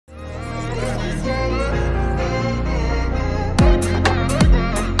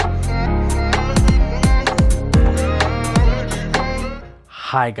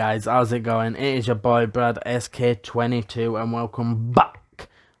Hi guys, how's it going? It is your boy Brad SK22 and welcome back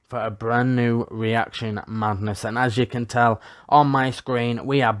for a brand new reaction madness. And as you can tell on my screen,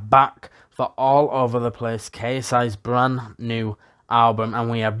 we are back for All Over the Place, KSI's brand new album, and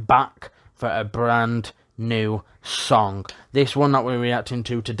we are back for a brand new song. This one that we're reacting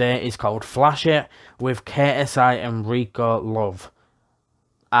to today is called Flash It with KSI and Rico Love,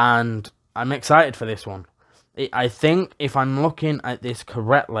 and I'm excited for this one. I think if I'm looking at this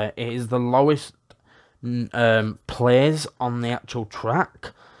correctly, it is the lowest plays on the actual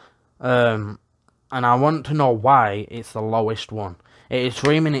track, and I want to know why it's the lowest one. It is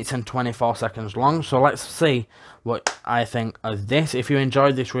 3 minutes and 24 seconds long, so let's see what I think of this. If you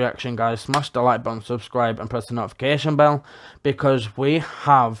enjoyed this reaction, guys, smash the like button, subscribe, and press the notification bell, because we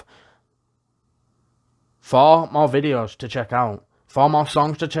have 4 more videos to check out, 4 more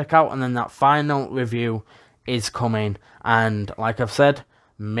songs to check out, and then that final review is coming. And like I've said,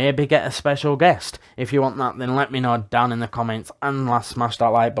 maybe get a special guest. If you want that, then let me know down in the comments, and smash that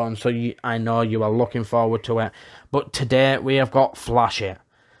like button so I know you are looking forward to it. But today we have got Flash It.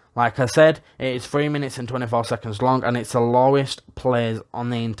 Like I said, it is 3 minutes and 24 seconds long, and it's the lowest plays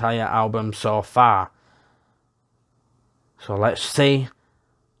on the entire album so far. So let's see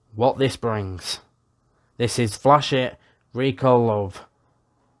what this brings. This is Flash It, Rico Love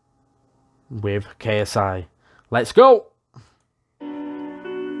with KSI. Let's go!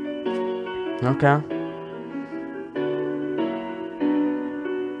 Okay.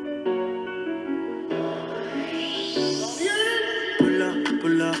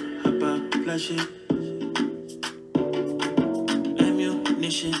 Pull up, hop out, flash it.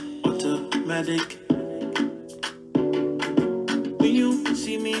 Ammunition, automatic. When you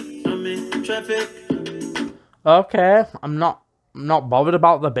see me, I'm in traffic. Okay, I'm not bothered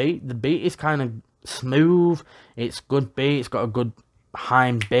about the beat. The beat is kind of smooth. It's good beat. It's got a good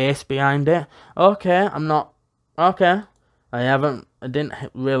high bass behind it. Okay, okay. I didn't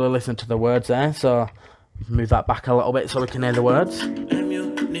really listen to the words there, so move that back a little bit so we can hear the words.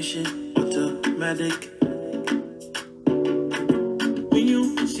 Ammunition, automatic. When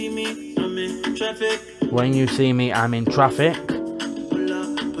you see me, I'm in traffic. When you see me, I'm in traffic. Pull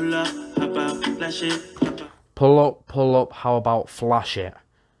up, hop out, flash it. Pull up, how about Flash It?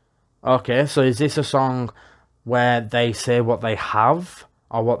 Okay, so is this a song where they say what they have,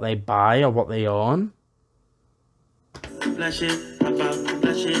 or what they buy, or what they own? Flash it, hop out,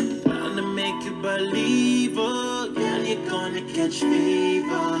 flash it. Gonna make you believe it. Yeah, you're gonna catch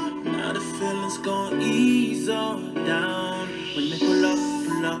fever. Now the feeling's gonna ease on down. When they pull up,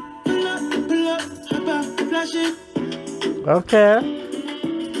 hop out, flash it. Okay.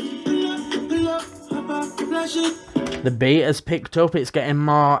 Flash it. The beat has picked up. It's getting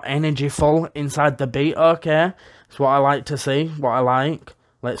more energyful inside the beat. Okay, that's what I like to see. What I like.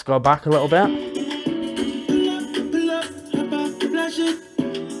 Let's go back a little bit.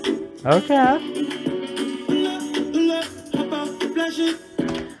 Okay.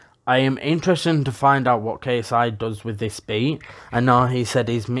 I am interested to find out what KSI does with this beat. I know he said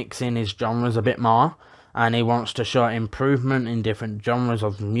he's mixing his genres a bit more, and he wants to show improvement in different genres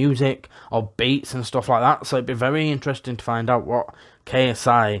of music or beats and stuff like that. So it'd be very interesting to find out what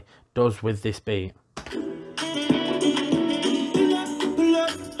KSI does with this beat.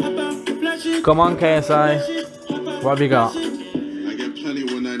 Come on, KSI. What have you got? I get plenty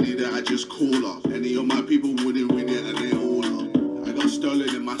when I need it, I just call up. Any of my people wouldn't win it, and they all up. I got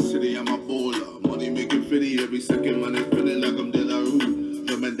Sterling in my city, I'm a baller. Money making 50 every second, man, it's feeling like I'm De La Rue.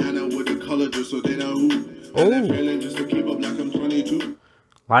 The bandana with the color just so they know who. And they're feeling just to keep up like I'm 22.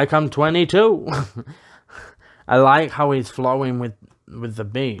 Like I'm 22. I like how he's flowing with the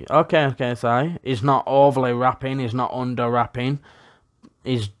beat. Okay, KSI. He's not overly rapping, he's not under rapping.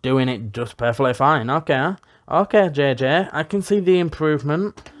 He's doing it just perfectly fine. Okay. Okay, JJ. I can see the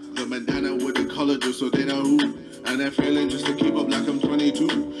improvement. The bandana with the color just so they know who. And they're feeling just to keep up like I'm 22.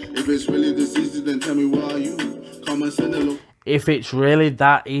 If it's really this easy, then tell me where are you? Come and send a look. If it's really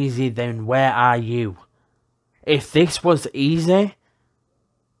that easy, then where are you? If this was easy,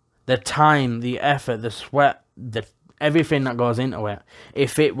 the time, the effort, the sweat, everything that goes into it,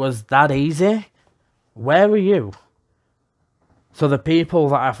 if it was that easy, where are you? So the people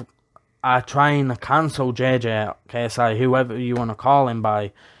that are trying to cancel JJ, KSI, whoever you want to call him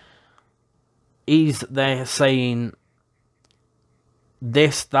by, they're saying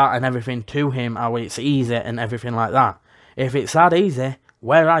this, that, and everything to him, how it's easy and everything like that. If it's that easy,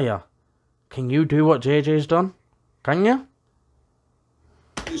 where are you? Can you do what JJ's done? Can you?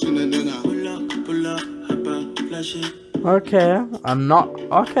 Okay, I'm not.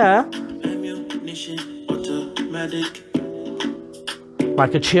 Okay.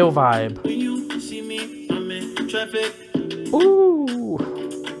 Like a chill vibe. When you see me, I'm in traffic. Ooh.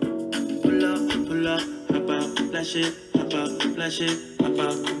 Pull up, hop out, flash it, hop out, flash it, hop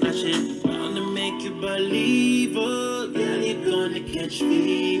out, flash it. Wanna make you believe, oh, girl, you're gonna catch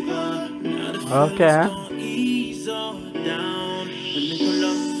fever. Now the feeling's gonna ease on down. When they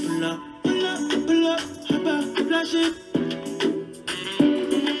pull up, hop out, flash it.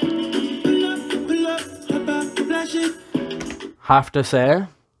 Pull up, hop out, flash it. Have to say,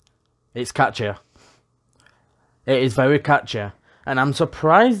 it's catchy. It is very catchy. And I'm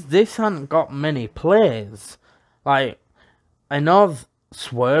surprised this hasn't got many plays. Like, I know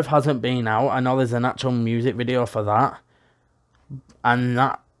Swerve hasn't been out. I know there's an actual music video for that. And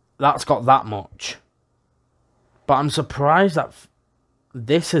that's got that much. But I'm surprised that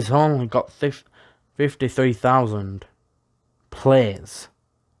this has only got 53,000 plays.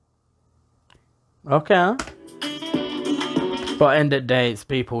 Okay. But end of the day, it's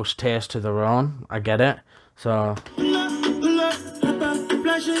people's taste to their own. I get it. So...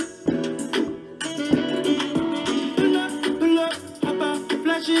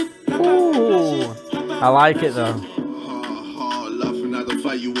 Ooh, I like it though. Laughing at the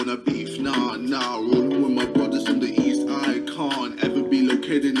fight, you wanna beef? Nah, rolling with my brothers from the east. I can't ever be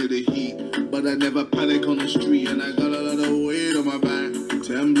located near the heat, but I never panic on the street, and I got a lot of weight on my back.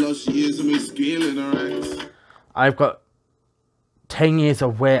 10 plus years of me scaling the ranks. I've got 10 years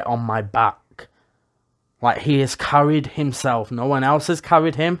of weight on my back. Like, he has carried himself. No one else has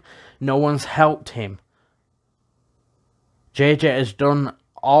carried him. No one's helped him. JJ has done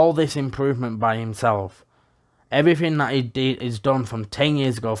all this improvement by himself. Everything that he did is done from 10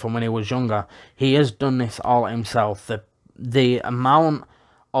 years ago, from when he was younger. He has done this all himself. The amount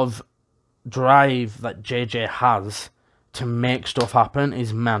of drive that JJ has to make stuff happen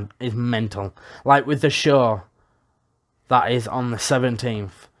is mental. Like with the show that is on the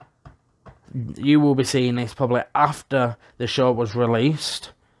 17th. You will be seeing this probably after the show was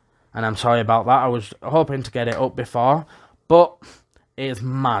released. And I'm sorry about that. I was hoping to get it up before. But it is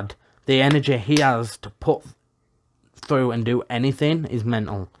mad. The energy he has to put through and do anything is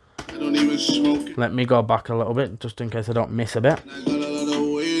mental. I don't even smoke. Let me go back a little bit, just in case I don't miss a bit. I got a lot of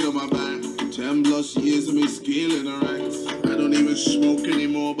weight on my back. 10 plus years of me scaling the ranks. I don't even smoke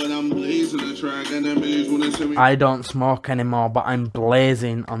anymore, but I'm blazing the track. And the millions wanna see me. I don't smoke anymore, but I'm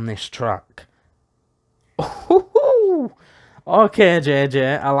blazing on this track. Ooh. Okay,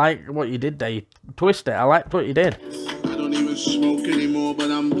 JJ, I like what you did there. You twist it. I like what you did. I don't even smoke anymore,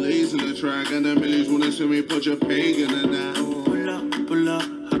 but I'm blazing the track. And the millions wanna see me put your pagan in that. Pull up,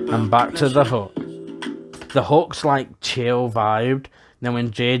 and back to the hook. The hook's like chill vibed. Then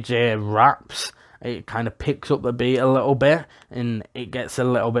when JJ raps, it kind of picks up the beat a little bit. And it gets a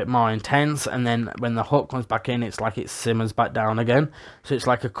little bit more intense. And then when the hook comes back in, it's like it simmers back down again. So it's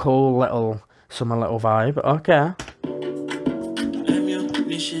like a cool little, summer little vibe. Okay.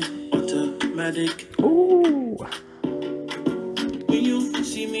 Automatic. Ooh. When you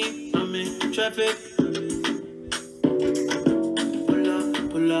see me, I'm in traffic.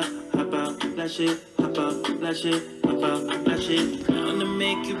 Pull up, hop out, flash it, hop out, flash it, hop out, flash it. Gonna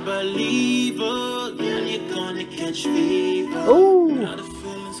make you believe, oh, yeah, you're gonna catch fever. Ooh. Now the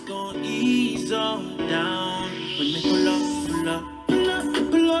feeling's gonna ease on down. When they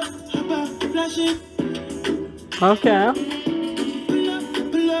pull up, hop out, flash it. Okay.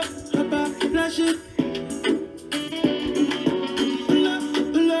 Flash it. Pull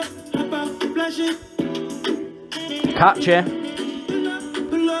up, hop out, flash it. Catchy.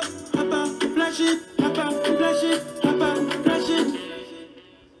 Pull up, hop out, flash it, hop out, flash it, hop out, flash it.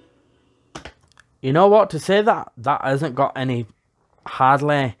 You know what? To say that hasn't got any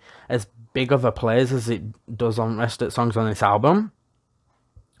hardly as big of a plays as it does on rest of songs on this album.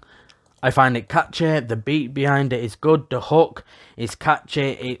 I find it catchy, the beat behind it is good, the hook is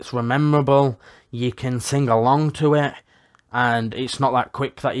catchy, it's memorable, you can sing along to it, and it's not that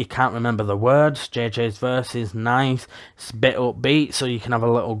quick that you can't remember the words. JJ's verse is nice, it's a bit upbeat, so you can have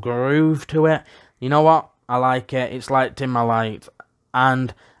a little groove to it. You know what? I like it, it's liked in my life,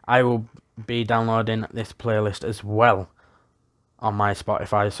 and I will be downloading this playlist as well on my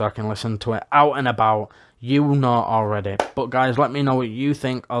Spotify so I can listen to it out and about. You know already. But guys, let me know what you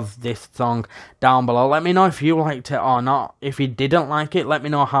think of this song down below. Let me know if you liked it or not. If you didn't like it, let me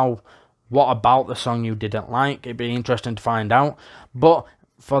know what about the song you didn't like. It'd be interesting to find out. But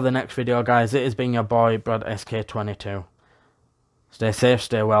for the next video, guys, it has been your boy, Brad SK22. Stay safe,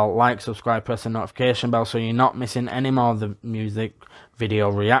 stay well, like, subscribe, press the notification bell so you're not missing any more of the music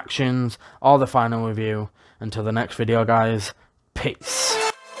video reactions or the final review. Until the next video, guys, peace.